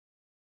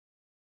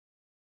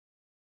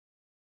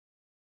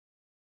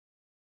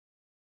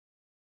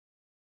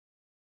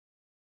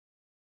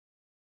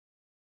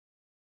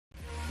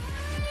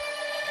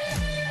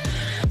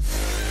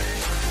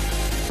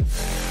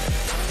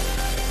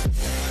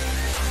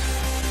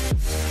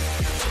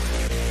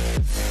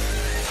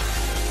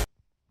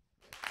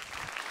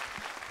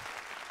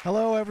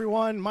Hello,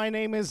 everyone. My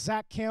name is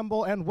Zach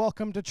Campbell, and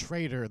welcome to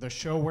Traitor, the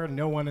show where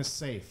no one is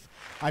safe.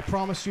 I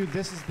promise you,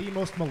 this is the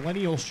most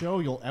millennial show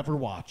you'll ever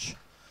watch.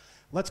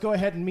 Let's go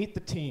ahead and meet the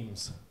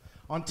teams.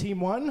 On Team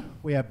 1,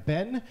 we have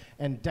Ben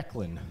and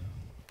Declan.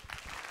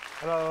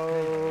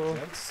 Hello.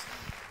 Gents.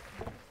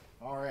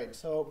 All right,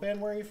 so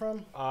Ben, where are you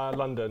from?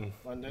 London.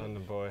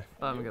 London Boy.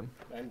 Birmingham.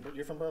 And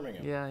you're from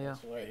Birmingham? Yeah.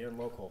 So right here,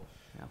 local.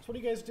 Yeah. So what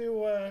do you guys do?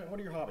 What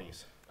are your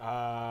hobbies?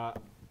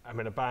 I'm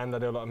in a band. I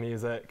do a lot of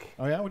music.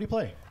 Oh, yeah? What do you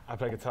play? I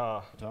play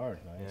guitar. Guitar,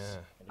 nice.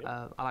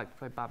 Yeah. I like to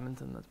play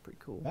badminton. That's pretty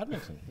cool.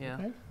 Badminton? Yeah.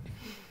 Okay.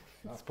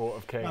 Sport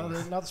of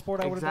kings. Not the sport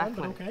I would have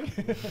done,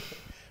 Exactly. but okay.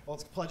 Well,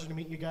 it's a pleasure to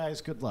meet you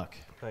guys. Good luck.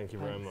 Thank you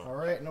very much. All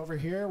right, and over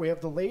here we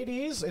have the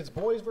ladies. It's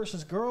boys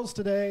versus girls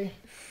today.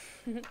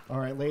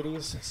 All right,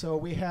 ladies. So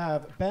we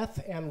have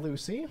Beth and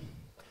Lucy.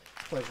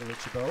 Pleasure to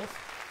meet you both.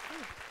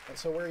 And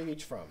so where are you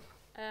each from?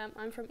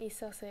 I'm from East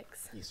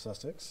Sussex. East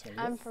Sussex. And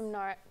you? I'm from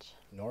Norwich.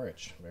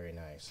 Norwich. Very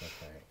nice.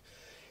 Okay.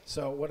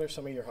 So what are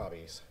some of your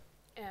hobbies?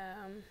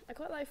 I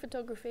quite like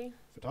photography.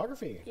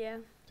 Photography? Yeah.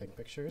 Taking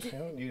pictures?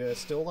 You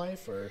still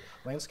life or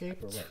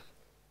landscape or what?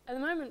 At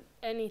the moment,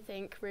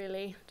 anything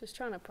really. Just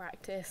trying to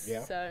practice.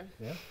 Yeah. So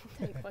Yeah.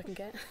 take what I can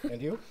get.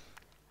 And you?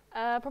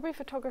 Probably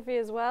photography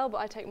as well, but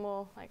I take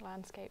more like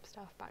landscape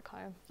stuff back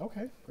home.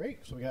 Okay, great.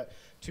 So we got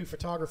two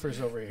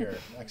photographers over here.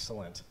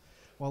 Excellent.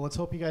 Well, let's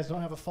hope you guys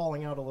don't have a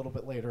falling out a little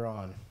bit later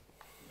on.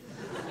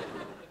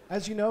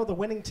 As you know, the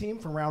winning team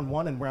from round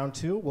 1 and round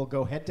 2 will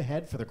go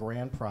head-to-head for the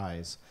grand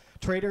prize.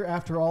 Traitor,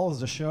 after all,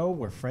 is a show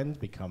where friends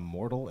become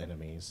mortal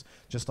enemies,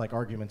 just like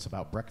arguments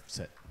about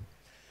Brexit.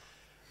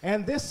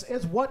 And this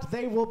is what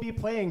they will be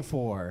playing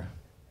for.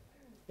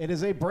 It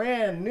is a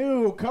brand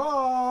new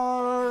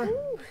car.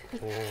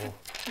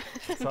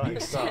 Sorry,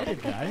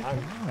 Excited, guys.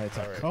 It's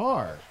a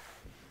car.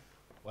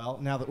 Well,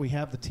 now that we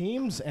have the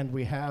teams and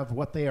we have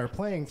what they are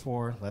playing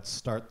for, let's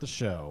start the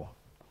show.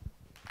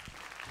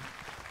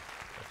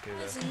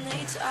 Let's do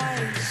this.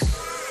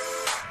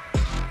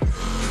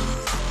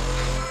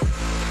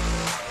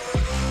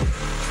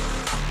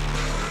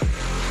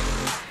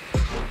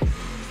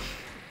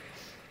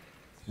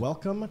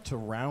 Welcome to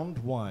round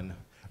 1.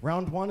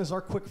 Round 1 is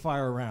our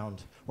quickfire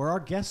round, where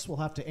our guests will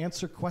have to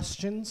answer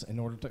questions in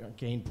order to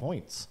gain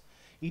points.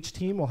 Each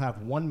team will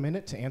have 1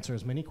 minute to answer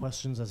as many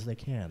questions as they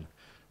can.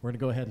 We're going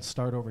to go ahead and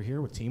start over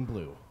here with Team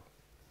Blue.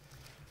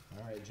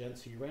 All right,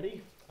 gents, are you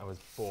ready? I was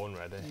born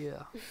ready.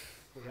 Yeah.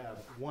 We have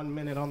 1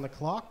 minute on the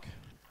clock,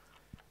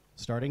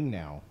 starting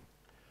now.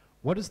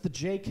 What does the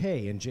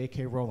JK in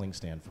JK Rowling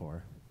stand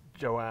for?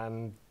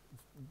 Joanne.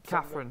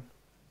 Catherine.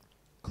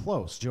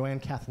 Close. Joanne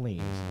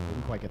Kathleen.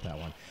 Didn't quite get that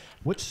one.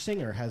 Which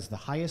singer has the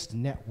highest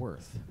net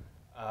worth?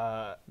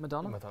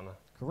 Madonna. Madonna.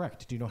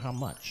 Correct. Do you know how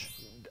much?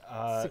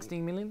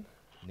 16 million.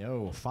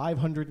 No,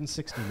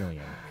 560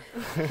 million.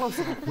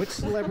 Which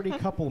celebrity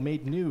couple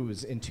made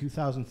news in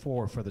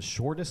 2004 for the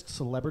shortest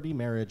celebrity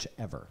marriage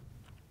ever?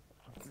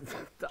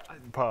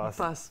 Pass.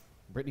 Pass.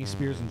 Britney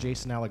Spears and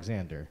Jason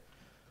Alexander.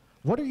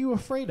 What are you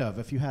afraid of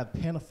if you have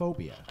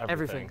panophobia?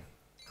 Everything.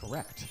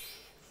 Correct.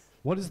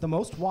 What is the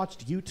most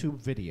watched YouTube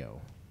video?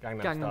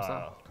 Gangnam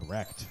Style.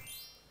 Correct.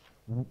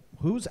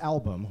 Whose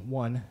album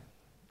won?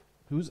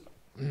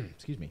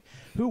 Excuse me.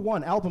 Who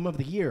won Album of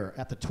the Year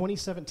at the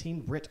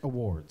 2017 Brit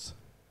Awards?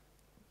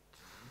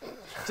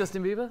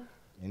 Justin Bieber.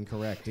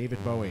 Incorrect.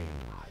 David Bowie.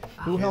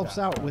 Who helps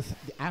out with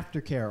the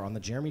aftercare on the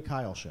Jeremy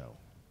Kyle Show?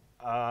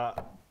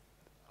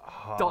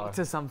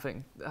 Doctor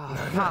something.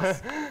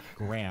 Pass.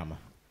 Graham.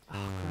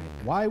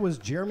 Why was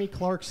Jeremy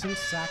Clarkson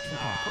sacked from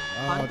hockey?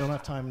 Oh, I don't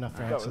have time enough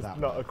to That answer was that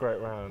not one. a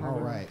great round. All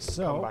right,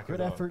 so back good as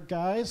well. effort,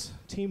 guys.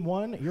 Team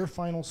 1, your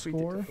final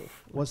score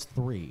was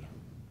 3.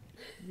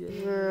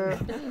 Yeah.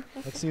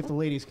 Let's see if the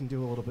ladies can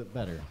do a little bit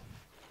better.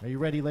 Are you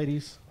ready,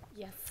 ladies?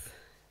 Yes.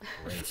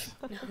 Great.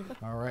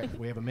 All right,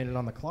 we have a minute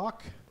on the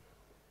clock.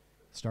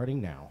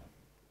 Starting now.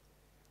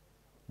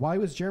 Why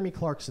was Jeremy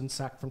Clarkson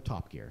sacked from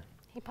Top Gear?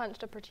 He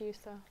punched a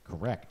producer.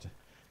 Correct.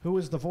 Who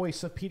is the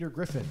voice of Peter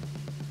Griffin?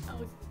 I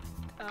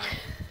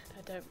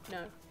don't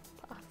know.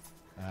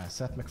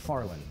 Seth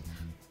MacFarlane.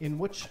 In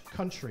which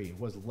country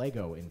was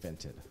Lego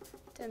invented?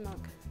 Denmark.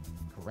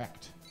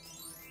 Correct.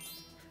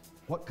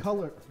 What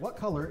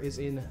color is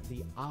in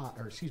the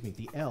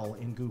the L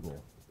in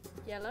Google?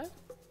 Yellow.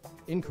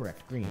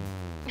 Incorrect. Green.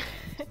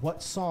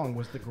 What song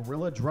was the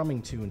gorilla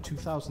drumming to in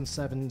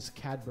 2007's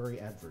Cadbury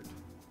advert?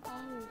 Oh,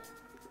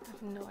 I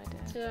have no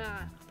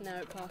idea.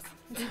 No, pass.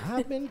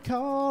 I've been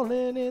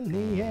calling in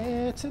the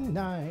air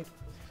tonight.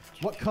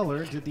 What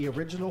color did the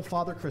original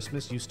Father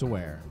Christmas used to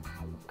wear?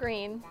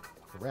 Green.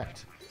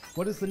 Correct.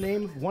 What is the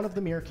name of one of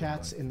the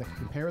meerkats in the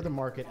Compare the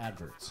Market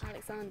adverts?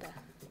 Alexander.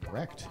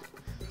 Correct.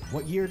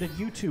 What year did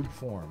YouTube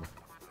form?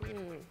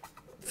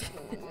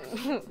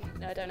 No,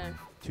 I don't know.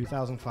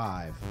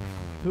 2005.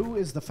 Who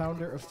is the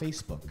founder of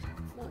Facebook?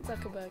 Mark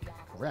Zuckerberg.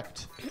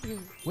 Correct.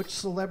 Which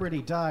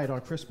celebrity died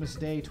on Christmas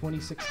Day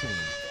 2016?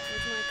 Where's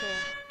Michael?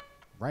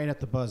 Right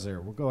at the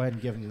buzzer. We'll go ahead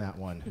and give him that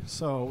one.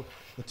 So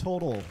the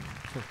total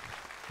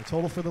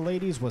for the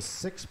ladies was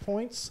 6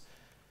 points.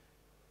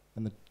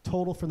 And the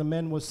total for the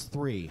men was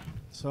 3.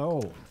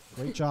 So,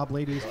 great job,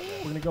 ladies.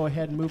 We're going to go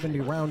ahead and move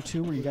into round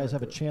 2 where you guys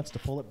have a chance to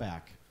pull it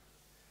back.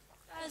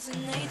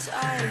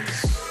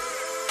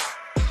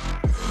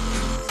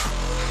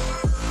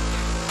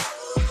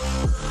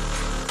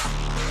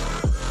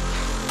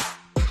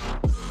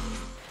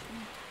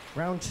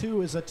 Round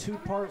 2 is a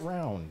 2-part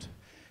round.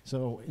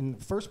 So in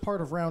the first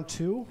part of round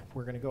 2,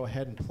 we're going to go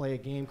ahead and play a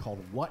game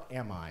called What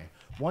Am I?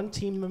 One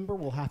team member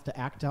will have to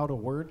act out a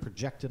word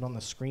projected on the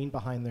screen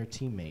behind their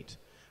teammate,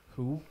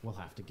 who will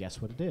have to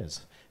guess what it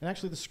is. And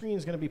actually the screen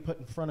is going to be put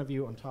in front of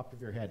you on top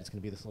of your head. It's going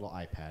to be this little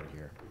iPad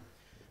here.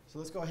 So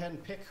let's go ahead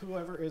and pick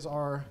whoever is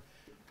our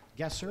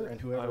guesser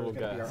and whoever is going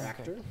to be our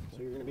actor.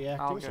 So you're going to be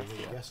acting, so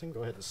you're guessing.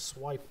 Go ahead and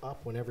swipe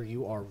up whenever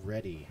you are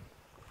ready.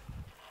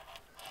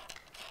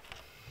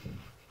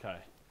 Okay.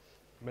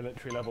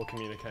 Military level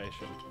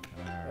communication.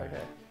 All right.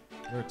 Okay.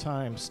 Your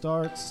time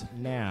starts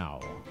now.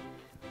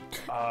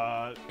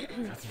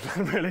 That's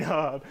really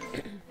hard.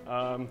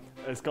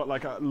 It's got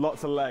like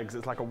lots of legs.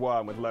 It's like a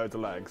worm with loads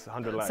of legs,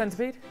 100 legs.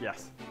 Centipede?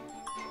 Yes.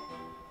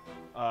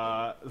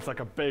 It's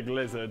like a big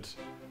lizard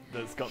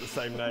that's got the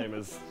same name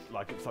as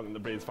like something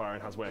that breathes fire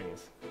and has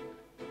wings.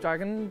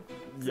 Dragon?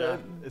 Yeah,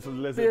 it's a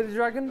lizard. Bearded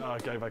dragon? Oh,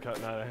 go back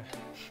up, no.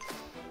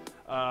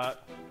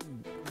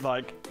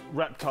 Like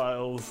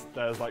reptiles,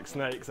 there's like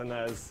snakes and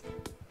there's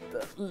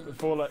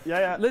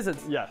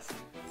Lizards? Yes.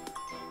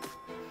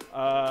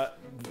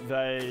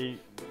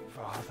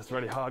 That's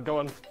really hard, go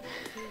on.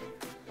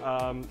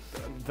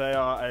 They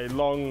are a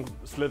long,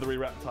 slithery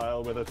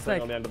reptile with a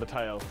thing on the end of the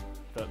tail.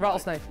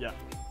 Rattlesnake? Yeah.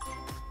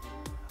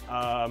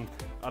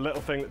 A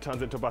little thing that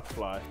turns into a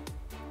butterfly.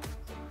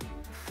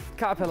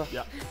 Caterpillar?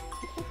 Yeah.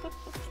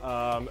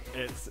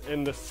 It's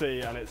in the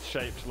sea and it's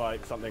shaped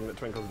like something that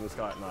twinkles in the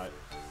sky at night.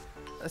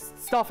 A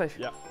starfish?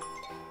 Yeah.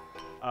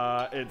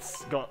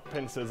 It's got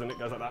pincers and it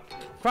goes like that.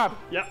 Crab?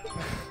 Yeah.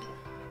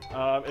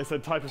 It's a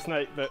type of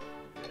snake that...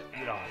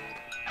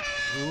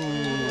 Ooh,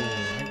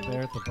 right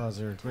there at the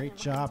buzzer. Great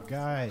job,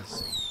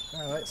 guys.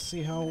 All right, let's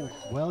see how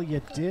well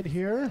you did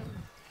here.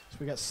 So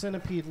we got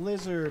centipede,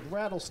 lizard,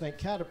 rattlesnake,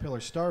 caterpillar,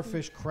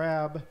 starfish,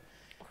 crab.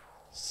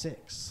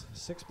 6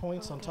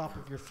 points on top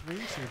of your 3,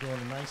 so you're doing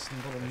a nice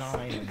little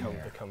 9 in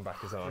there. The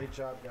comeback is on. Great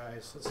job,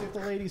 guys. Let's see if the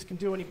ladies can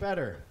do any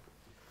better.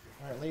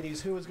 All right,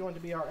 ladies, who is going to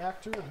be our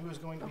actor and who is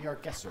going to be our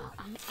guesser?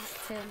 I'm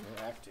acting.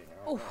 You're acting.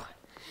 All right.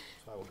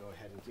 So I will go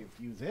ahead and give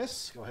you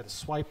this. Go ahead and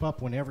swipe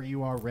up whenever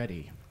you are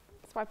ready.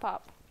 Swipe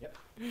up. Yep.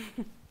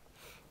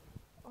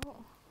 Oh.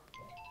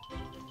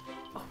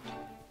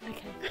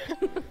 Okay.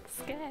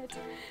 Scared.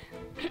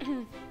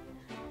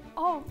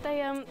 Oh,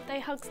 they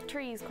hug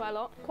trees quite a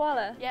lot.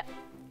 Koala. Yep.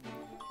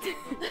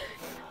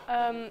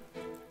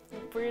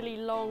 Really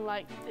long,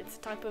 like it's a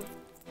type of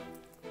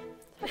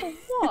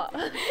What?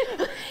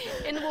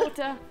 in the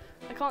water.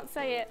 I can't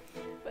say it,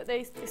 but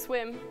they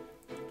swim.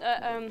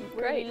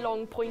 Really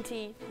long,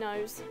 pointy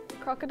nose.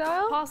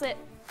 Crocodile? Pass it.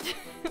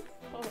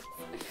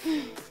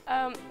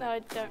 No, I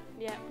don't.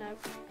 Yeah, no.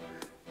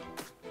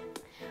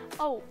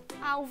 Oh,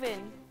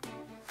 Alvin.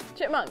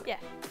 Chipmunk? Yeah.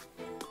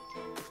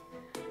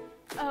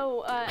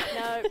 Oh,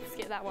 no,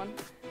 skip that one.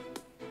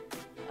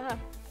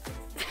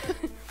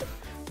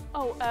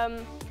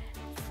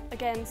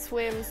 Again,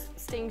 swims,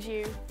 stings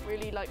you,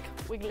 really like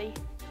wiggly.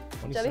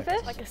 20 Jellyfish?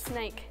 seconds. Like a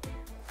snake,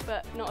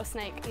 but not a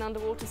snake, an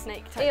underwater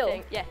snake type Eel.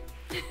 thing. Yeah.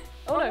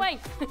 Oh, Wrong no. way.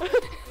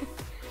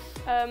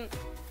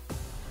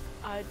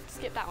 I'd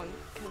skip that one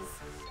because.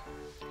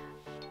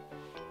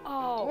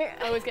 Oh,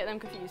 I always get them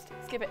confused.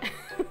 Skip it.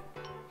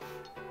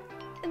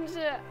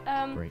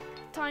 And Great.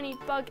 tiny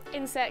bug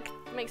insect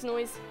makes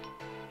noise.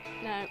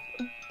 No.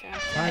 Okay.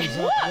 Time's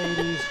up,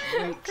 ladies.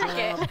 Great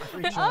Cricket. job.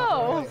 Great job. Oh,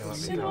 All right, let's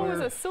see it was where a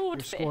your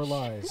swordfish. score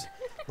lies.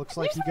 Looks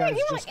like you guys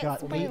just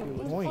got 8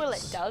 Well, it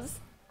points. does.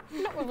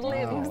 Not with Wow,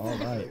 limbs. all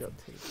right.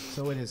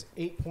 So it is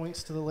 8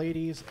 points to the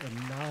ladies and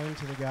 9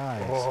 to the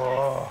guys.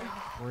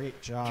 Great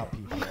job,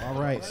 people.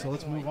 All right, so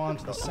let's move on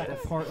to the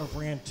second part of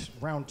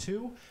round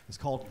 2. It's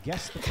called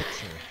Guess the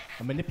Picture.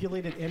 A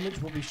manipulated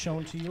image will be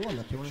shown to you on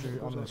the picture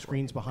on the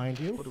screens behind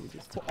you.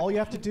 So all you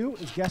have to do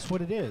is guess what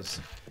it is.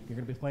 You're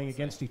going to be playing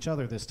against each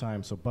other this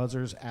time, so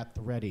buzzers at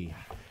the ready.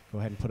 Go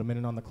ahead and put a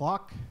minute on the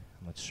clock.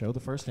 And let's show the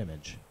first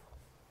image.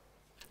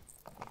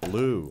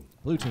 Blue.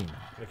 Blue team.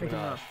 Nicki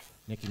Minaj.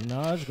 Nicki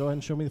Minaj, go ahead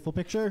and show me the full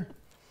picture.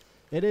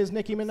 It is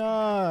Nicki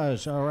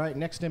Minaj. All right,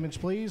 next image,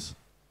 please.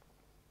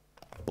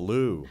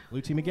 Blue.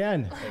 Blue team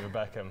again. David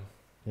Beckham.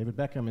 David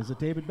Beckham. Is it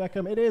David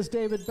Beckham? It is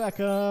David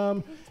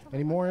Beckham.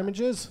 Any more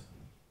images?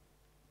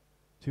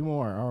 2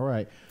 more. All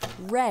right.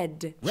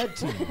 Red. Red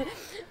team.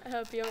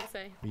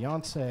 Beyonce.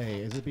 Beyonce.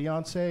 Is it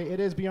Beyonce? It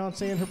is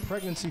Beyonce in her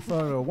pregnancy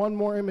photo. 1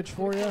 more image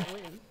for you.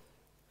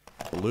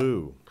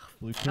 Blue.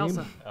 Blue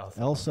team. Elsa.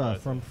 Elsa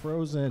from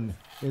Frozen.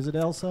 Is it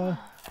Elsa?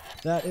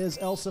 That is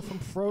Elsa from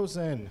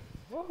Frozen.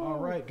 All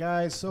right,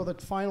 guys. So the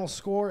final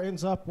score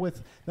ends up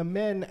with the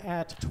men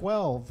at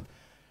 12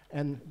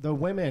 and the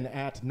women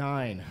at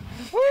 9.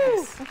 All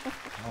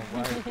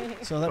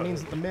right. So that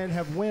means that the men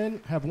have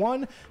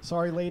won.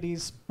 Sorry,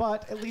 ladies,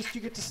 but at least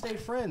you get to stay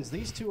friends.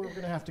 These two are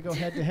going to have to go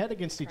head-to-head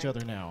against each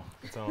other now.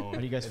 How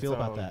do you guys feel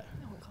about that?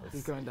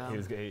 He's going down.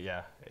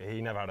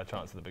 He never had a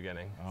chance at the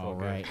beginning. It's All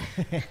good. right.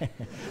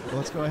 Well,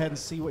 let's go ahead and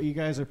see what you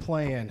guys are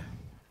playing.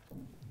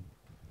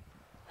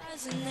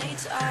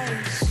 Resonates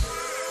eyes.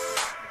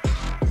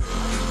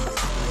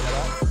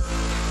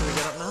 Can we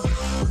get up now?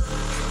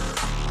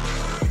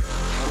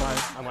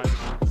 I might.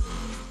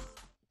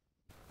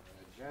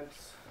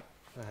 Gents,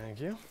 Thank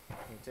you.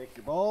 you take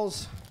your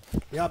balls.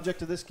 The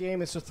object of this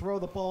game is to throw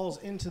the balls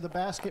into the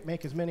basket,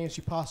 make as many as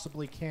you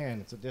possibly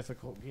can. It's a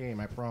difficult game,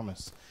 I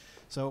promise.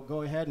 So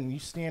go ahead and you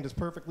stand as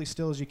perfectly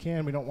still as you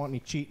can. We don't want any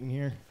cheating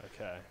here.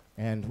 Okay.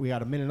 And we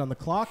got a minute on the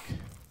clock.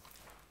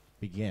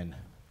 Begin.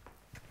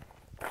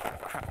 And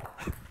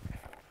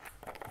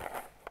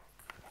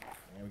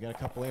we got a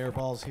couple air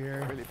balls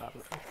here. Really bad. See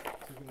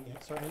if we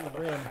can start hitting the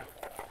rim.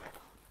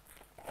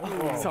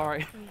 Oh.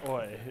 Sorry.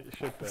 Boy, it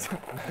should be.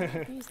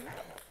 Music.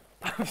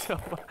 I'm so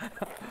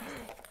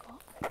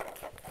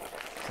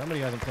Somebody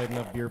hasn't played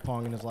enough beer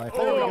pong in his life.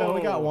 There we go.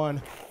 We got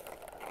one.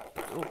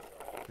 Ooh.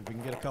 If we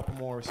can get a couple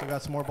more. We still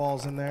got some more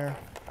balls in there.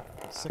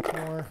 6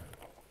 more.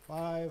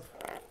 5.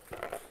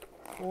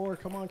 4.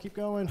 Come on, keep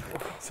going.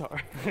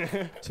 sorry.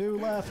 2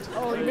 left.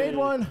 Oh, he made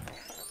one.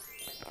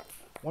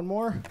 One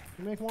more.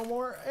 You make one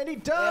more. And he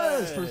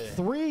does for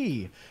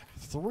 3.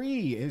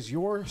 3 is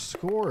your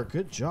score.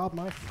 Good job,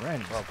 my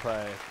friend. Well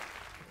played.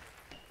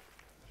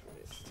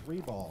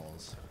 3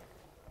 balls.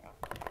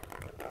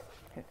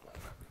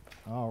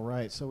 All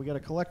right, so we got to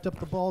collect up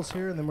the balls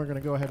here, and then we're going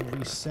to go ahead and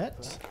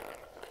reset.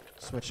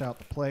 Switch out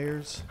the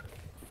players.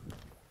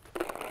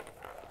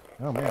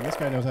 Oh man, this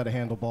guy knows how to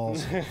handle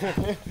balls.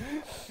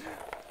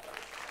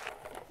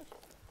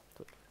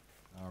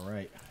 All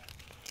right.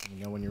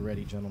 You know when you're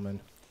ready,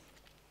 gentlemen.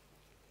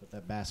 Put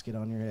that basket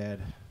on your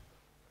head.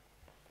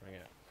 Bring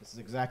it. This is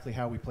exactly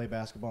how we play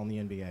basketball in the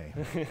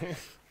NBA.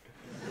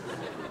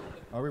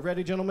 Are we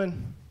ready,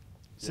 gentlemen?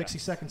 60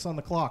 seconds on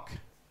the clock.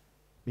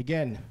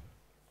 Begin.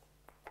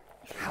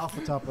 Off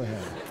the top of the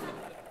head.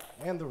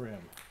 And the rim.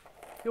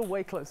 You're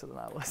way closer than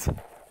I was.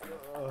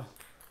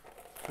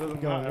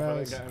 Doesn't Go, matter if I don't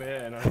guys. get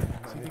it in.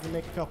 See if you can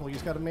make a couple. You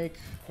just got to make,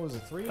 what was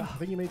it, 3? I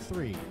think you made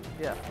 3.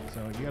 Yeah.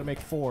 So you got to make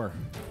 4.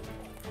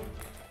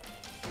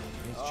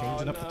 He's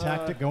changing up the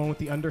tactic, going with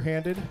the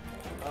underhanded.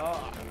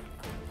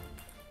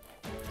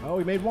 Oh,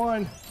 he made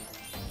 1.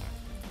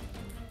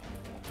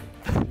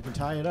 You can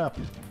tie it up.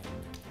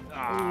 Ooh,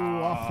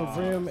 off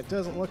the rim. It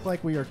doesn't look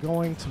like we are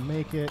going to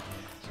make it.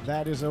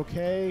 That is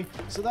okay.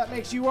 So that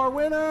makes you our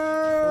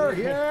winner.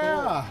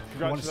 Yeah.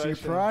 You want to see your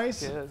prize?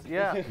 Cheers.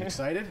 Yeah. You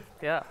excited?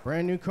 Yeah.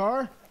 Brand new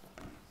car?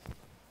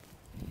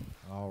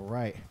 All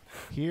right.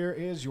 Here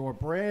is your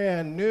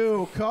brand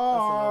new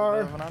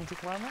car. That's a little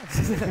bit of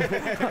an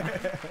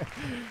anticlimax.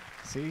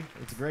 See?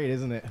 It's great,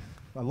 isn't it?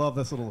 I love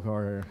this little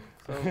car here.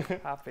 So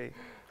happy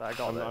that I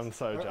got I'm this.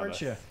 so jealous.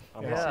 Aren't you?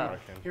 I'm Yeah.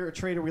 heartbroken. Here at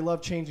Traitor, we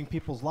love changing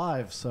people's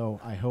lives, so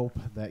I hope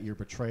that your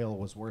betrayal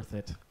was worth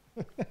it.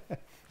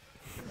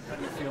 How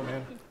do you feel,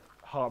 man?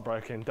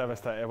 Heartbroken,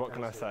 devastated. What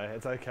can I say?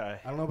 It's okay.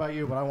 I don't know about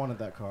you, but I wanted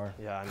that car.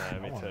 Yeah, I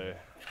know. Me I want too.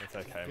 It's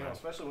okay, Yeah, man.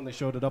 especially when they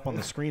showed it up on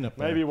the screen up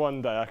there. Maybe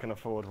one day I can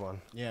afford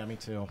one. Yeah, me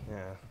too.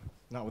 Yeah.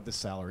 Not with this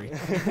salary.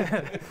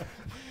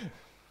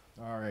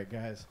 All right,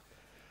 guys.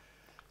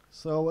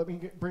 So let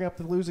me bring up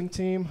the losing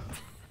team.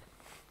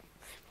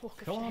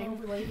 Walk of Come on shame.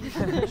 over, ladies.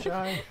 Don't be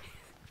shy.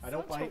 I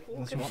don't Such a bite walk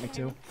unless you of want me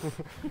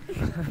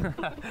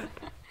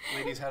to.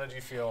 Ladies, how did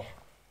you feel?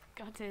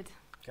 Gutted.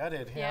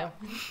 Gutted, Yeah.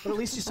 But at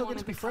least you still get Wanna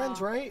to be be friends,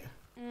 far. right?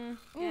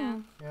 Yeah.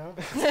 Yeah.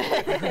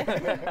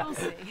 We'll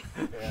see.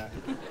 Yeah.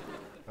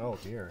 Oh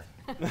dear.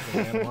 There's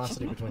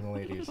animosity between the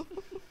ladies.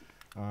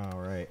 All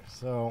right.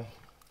 So,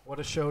 what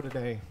a show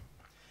today.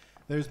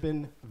 There's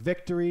been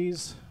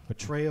victories,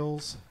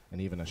 betrayals, and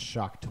even a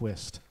shock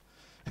twist.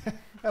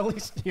 At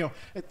least, you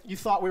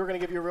thought we were going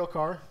to give you a real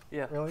car?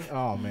 Yeah. Really?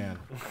 Oh, man.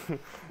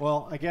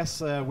 Well, I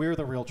guess we're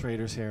the real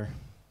traitors here.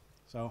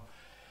 So,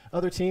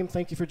 other team,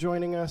 thank you for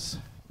joining us.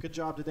 Good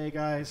job today,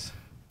 guys.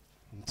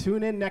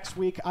 Tune in next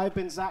week. I've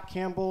been Zach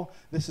Campbell.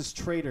 This is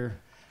Traitor.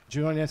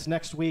 Join us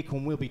next week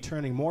when we'll be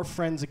turning more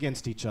friends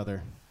against each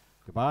other.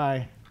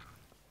 Goodbye.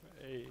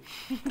 Hey.